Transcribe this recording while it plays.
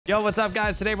Yo, what's up,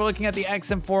 guys? Today we're looking at the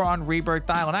XM4 on Rebirth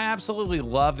Island. I absolutely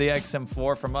love the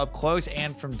XM4 from up close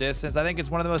and from distance. I think it's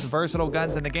one of the most versatile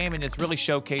guns in the game, and it's really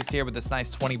showcased here with this nice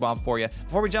 20 bomb for you.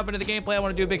 Before we jump into the gameplay, I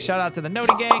want to do a big shout out to the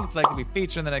Noti Gang. If you'd like to be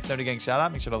featured in the next Noti Gang shout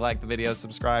out, make sure to like the video,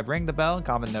 subscribe, ring the bell, and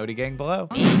comment Noti Gang below.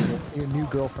 Your new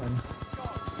girlfriend.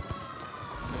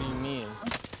 What do you mean?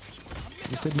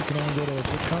 You said you can only go to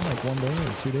VidCon like 1 day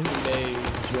or 2 days? 2 days.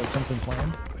 Do you have something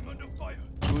planned?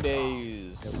 2 days.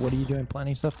 What are you doing?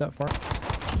 Planning stuff that far?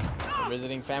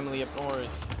 Visiting family up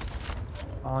north.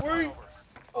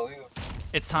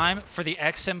 It's time for the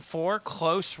XM4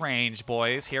 close range,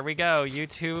 boys. Here we go.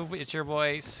 YouTube, it's your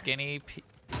boy Skinny P.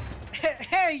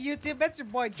 Hey YouTube, it's your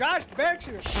boy Josh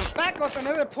Berkshire back with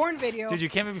another porn video. Dude, you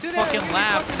can't even fucking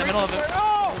laugh in the middle of it.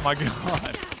 Oh my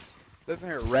god. Doesn't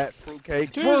hear rat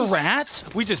fruitcake. We're rats?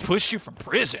 We just pushed you from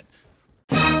prison.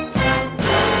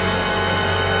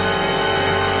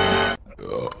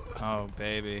 Oh,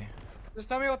 baby. Just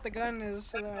tell me what the gun is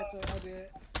so that I'll do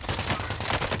it.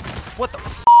 What the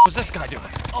f was this guy doing?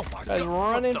 Oh my god. Guy's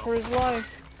running for his life.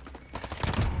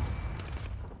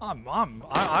 I'm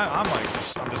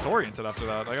disoriented after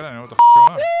that. I gotta know what the f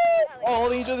going on. Oh,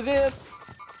 holding each other's hands.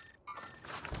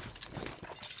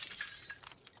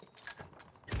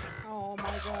 Oh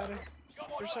my god.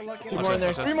 You're so lucky. Three more in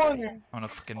there. Three more in there. I'm gonna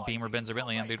fucking Beamer Benz or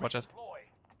Bentley in, dude. Watch us.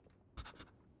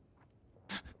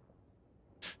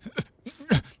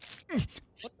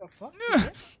 What the fuck?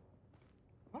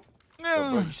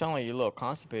 Bro, you sound like you're a little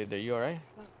constipated there. You alright?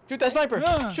 Shoot that sniper!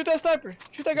 Shoot that sniper!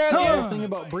 Shoot that guy out The there! whole thing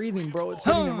about breathing, bro. It's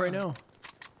hitting him right now.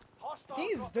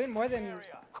 He's doing more than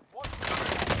what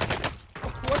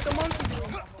the monkey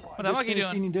doing. What the monkey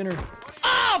doing? Eating dinner.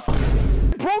 Ah!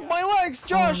 Broke my legs,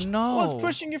 Josh! Oh, no. What's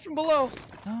pushing you from below?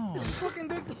 No. Fucking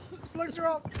dude, legs are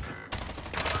off.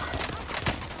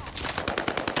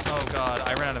 Oh god,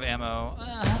 I ran out of ammo.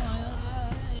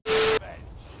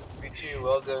 Me too,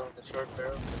 well done with the short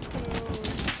barrel.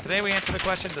 Today we answer the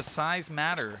question, does size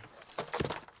matter?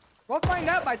 We'll find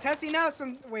out by testing out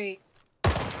some. Wait.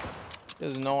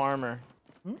 There's no armor.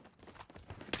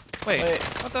 Wait, Wait.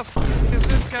 what the f is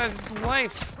this guy's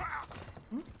life?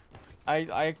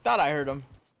 I thought I heard him.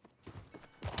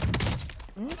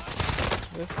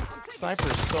 This sniper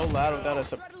is so loud without a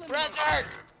suppressor!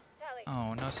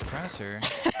 Oh, no suppressor.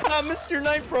 Mr.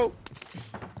 Nitro!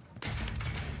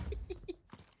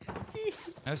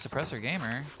 No suppressor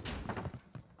gamer.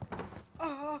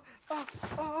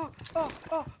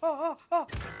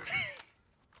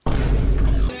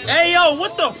 Hey yo,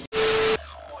 what the f?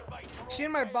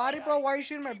 Shooting my body, bro? Why are you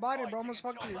shooting my body, bro? Almost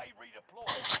fucked you.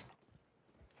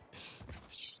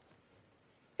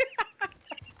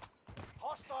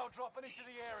 Hostile dropping into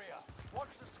the area. Watch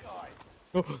the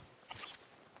skies.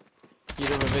 Heat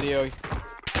of a video.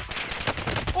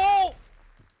 Oh!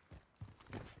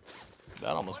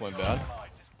 That almost went bad.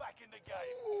 It's back in the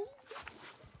game.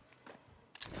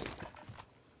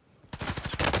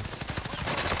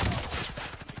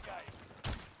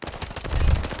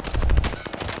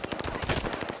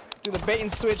 Do the bait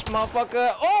and switch,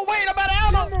 motherfucker. Oh wait, I'm out of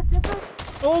ammo!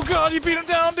 Oh god, you beat him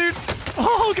down, dude!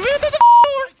 Oh, come here to the door!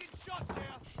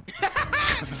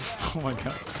 Oh my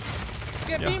god.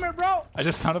 Get Yeah. Beamer, bro. I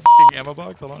just found a f***ing ammo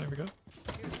box. Hold on, here we go.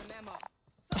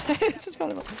 Just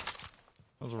found him. That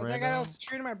was That guy that random. was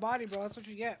shooting my body, bro. That's what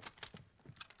you get.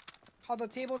 How the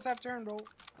tables have turned, bro.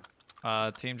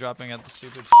 Team dropping at the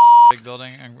stupid big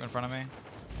building in front of me.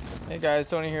 Hey guys,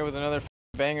 Tony here with another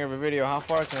banger of a video. How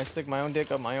far can I stick my own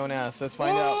dick up my own ass? Let's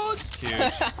find out.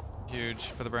 Huge. Huge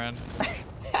for the brand.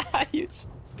 Huge.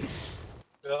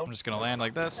 I'm just gonna land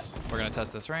like this. We're gonna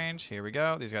test this range. Here we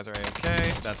go. These guys are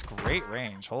A-OK. That's great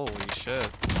range. Holy shit.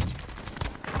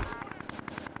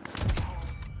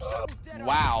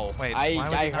 Wow. Wait, I why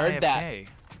was he not heard that. AFK?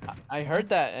 I heard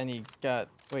that and he got.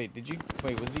 Wait, did you?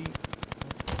 Wait, was he?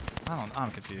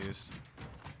 I'm confused.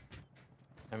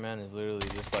 My man is literally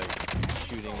just like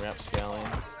shooting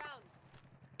rapscallions.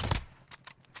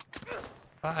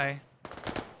 Bye.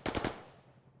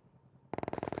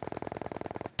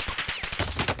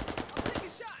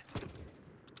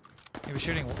 He was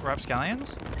shooting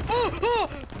rapscallions?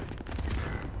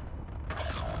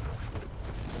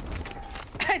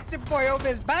 It's your boy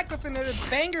Obis back with another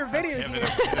banger video damn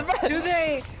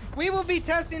here. We will be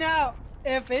testing out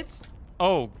if it's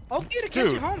Oh, okay to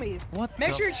kiss dude. your homies. What Make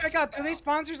the sure you check out today's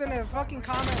sponsors in the fucking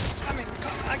comment. I mean,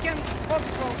 again,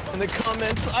 focus, bro. In the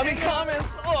comments. I mean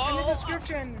comments. In the Oh.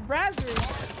 description, Brazzers.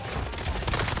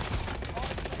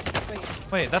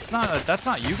 wait, that's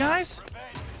not you guys?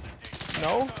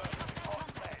 No.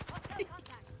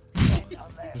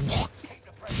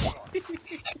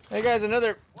 Hey guys,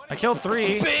 another I killed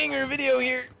 3. banger video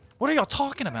here. What are y'all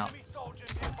talking about? Enemy soldier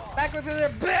nearby. Back with another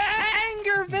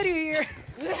banger video here.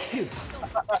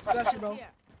 Bless you, bro.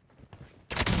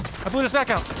 I blew this back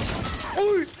out.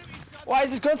 Ooh. Why is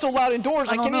this gun so loud indoors?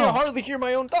 I don't can know. hardly hear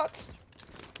my own thoughts.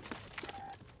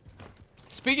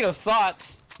 Speaking of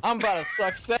thoughts, I'm about to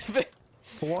suck 7.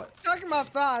 What? Talking about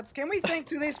thoughts, can we thank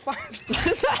today's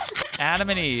sponsors? Adam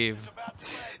and Eve.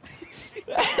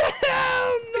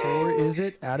 Or is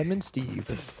it Adam and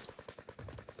Steve?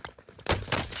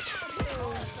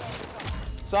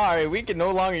 Sorry, we can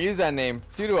no longer use that name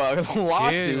due to a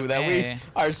lawsuit that we me.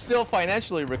 are still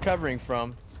financially recovering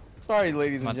from. Sorry,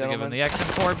 ladies I'm and about to give him gentlemen.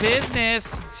 the XM4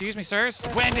 business. Excuse me, sirs.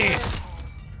 Wendy's.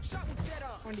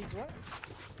 Wendy's what?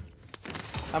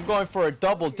 I'm going for a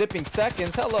double dipping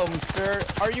seconds. Hello, sir.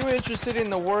 Are you interested in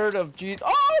the word of Jesus?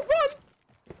 Oh,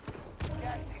 run!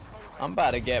 Gas is moving. I'm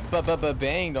about to get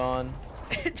banged on.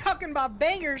 Talking about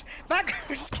bangers.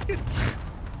 Backers.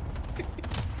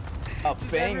 A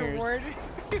Just every bangers. word.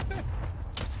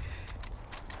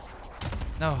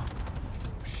 No.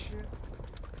 Shit.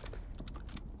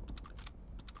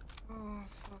 Oh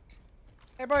fuck.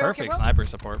 Hey bro, you Perfect okay, bro? sniper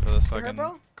support for this hurt, fucking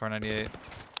bro? Car 98.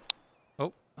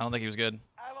 Oh, I don't think he was good.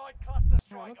 Allied cluster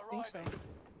No, I strike don't think so. arriving.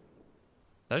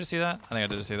 Did I just see that? I think I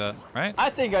did just see that, right? I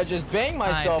think I just banged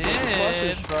myself with the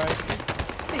did. cluster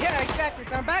strike. Yeah, exactly.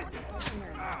 So I'm back.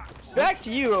 Back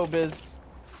to you, Obiz.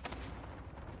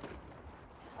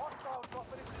 Hostile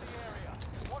dropping into the area.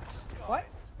 Watch the skies. What?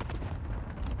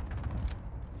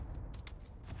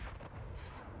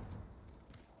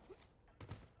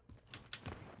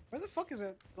 Where the fuck is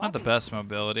it? Not the best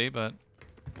mobility, but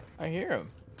I hear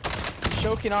him. He's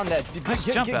choking on that nice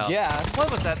jump out. gas.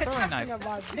 What was that throwing Talking knife?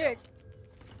 about dick.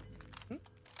 You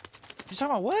talking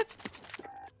about what?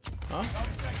 Huh?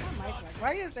 Mike,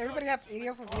 why does everybody have 80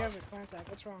 off of VS or contact?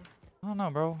 What's wrong? I don't know,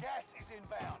 bro. Gas is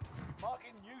inbound.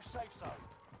 Marking new safe zone.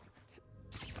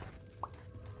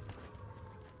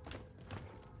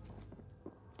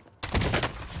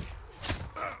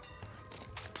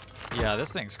 Yeah,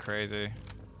 this thing's crazy.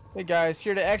 Hey guys,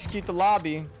 here to execute the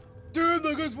lobby. Dude,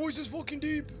 that guy's voice is fucking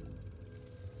deep.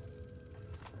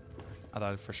 I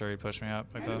thought for sure he'd push me up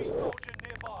like Enemy this. soldier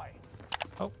nearby.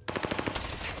 Oh.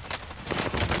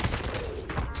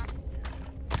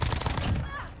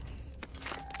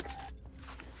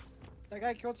 That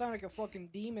guy killed sound like a fucking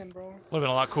demon, bro. Would have been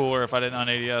a lot cooler if I didn't on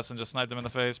ADS and just sniped him in the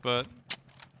face, but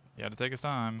he had to take his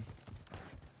time.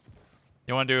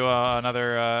 You want to do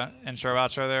another intro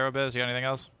outro there, Obiz? You got anything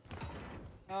else?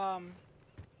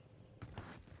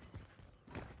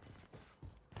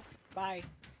 Bye.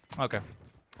 Okay.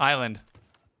 Island.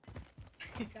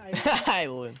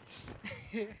 Island.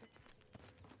 You've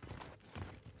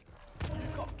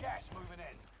got gas moving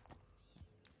in.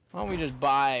 Why don't we just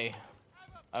buy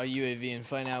a UAV and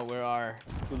find out where our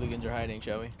hooligans are hiding,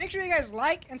 shall we? Make sure you guys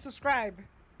like and subscribe,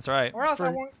 That's right. or else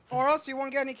or else you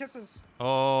won't get any kisses.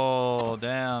 Oh,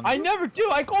 damn. I never do.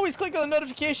 I always click on the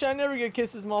notification. I never get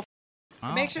kisses, motherfucker.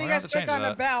 Oh, Make sure we're you gonna guys have to click change on the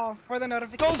that. bell for the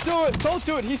notification. Don't do it. Don't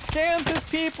do it. He scams his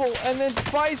people and then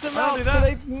buys them I don't out do so that.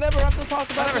 they never have to talk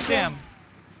I about never it again. scam.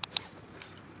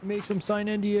 Makes him sign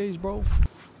NDAs, bro.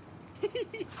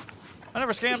 I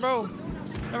never scam, bro.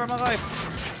 Never in my life.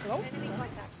 Hello?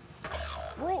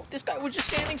 Bro, this guy was just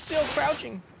standing still,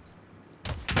 crouching.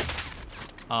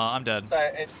 I'm dead.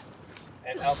 Sorry,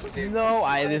 and Alpha Dave. No,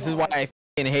 this is why I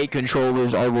f***ing hate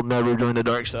controllers. I will never join the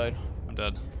dark side. I'm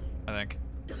dead. I think.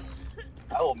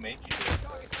 I will make you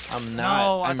do it. I'm not.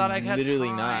 No, I I'm thought I had literally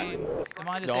time. not. Am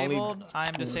I The only- disabled? I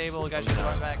am disabled. Guys, should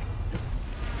have back.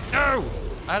 No!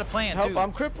 I had a plan, Help, too.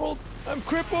 I'm crippled. I'm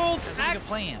crippled. This is a good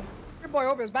plan. Your boy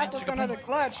Obi is back with another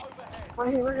clutch.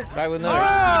 Right here. Back with Oh! another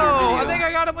I video. think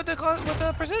I got him with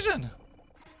the precision.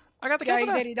 I got the Yeah, kill he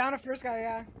for that. did. He down the first guy.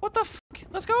 Yeah. What the fuck?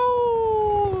 Let's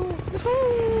go! Let's go!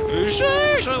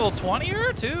 Sheesh, a little 20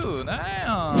 or two.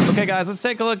 Damn. Okay, guys, let's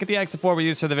take a look at the XM4 we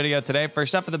used for the video today.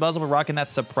 First up for the muzzle, we're rocking that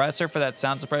suppressor for that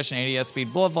sound suppression, ADS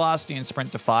speed, bullet velocity, and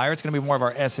sprint to fire. It's going to be more of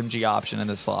our SMG option in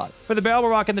this slot. For the barrel,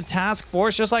 we're rocking the task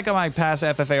force, just like on my past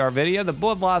FFAR video. The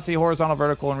bullet velocity, horizontal,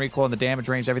 vertical, and recoil, and the damage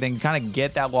range, everything. You kind of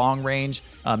get that long range,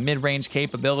 mid-range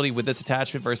capability with this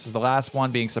attachment versus the last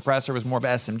one being suppressor was more of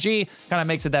SMG. Kind of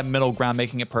makes it that middle ground,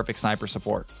 making it perfect sniper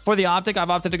support. For the optic, I've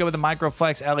opted to go with the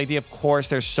Microflex LED. Of course,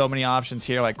 there's so many options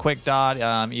here, like quick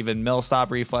dot, even mill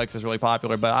stop reflex is really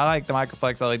popular, but I like the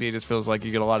Microflex LED. It just feels like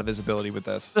you get a lot of visibility with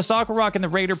this. The stock, we're rocking the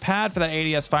Raider pad for that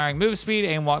ADS firing move speed,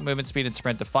 aim walk movement speed, and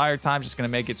sprint to fire time. Just going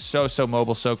to make it so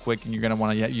mobile, so quick, and you're going to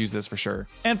want to use this for sure.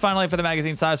 And finally, for the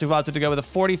magazine size, we've opted to go with a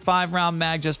 45 round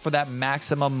mag just for that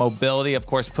maximum mobility. Of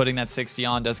course, putting that 60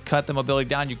 on does cut the mobility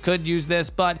down. You could use this,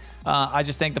 but I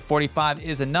just think the 45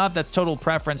 is enough. That's total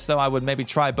preference, though. I would maybe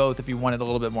try both if you wanted a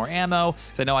little bit more ammo,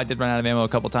 because I know I did run out of ammo a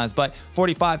couple times, but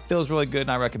 45 feels really good,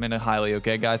 and I recommend it highly.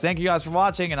 Okay, guys, thank you guys for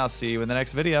watching, and I'll see you in the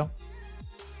next video.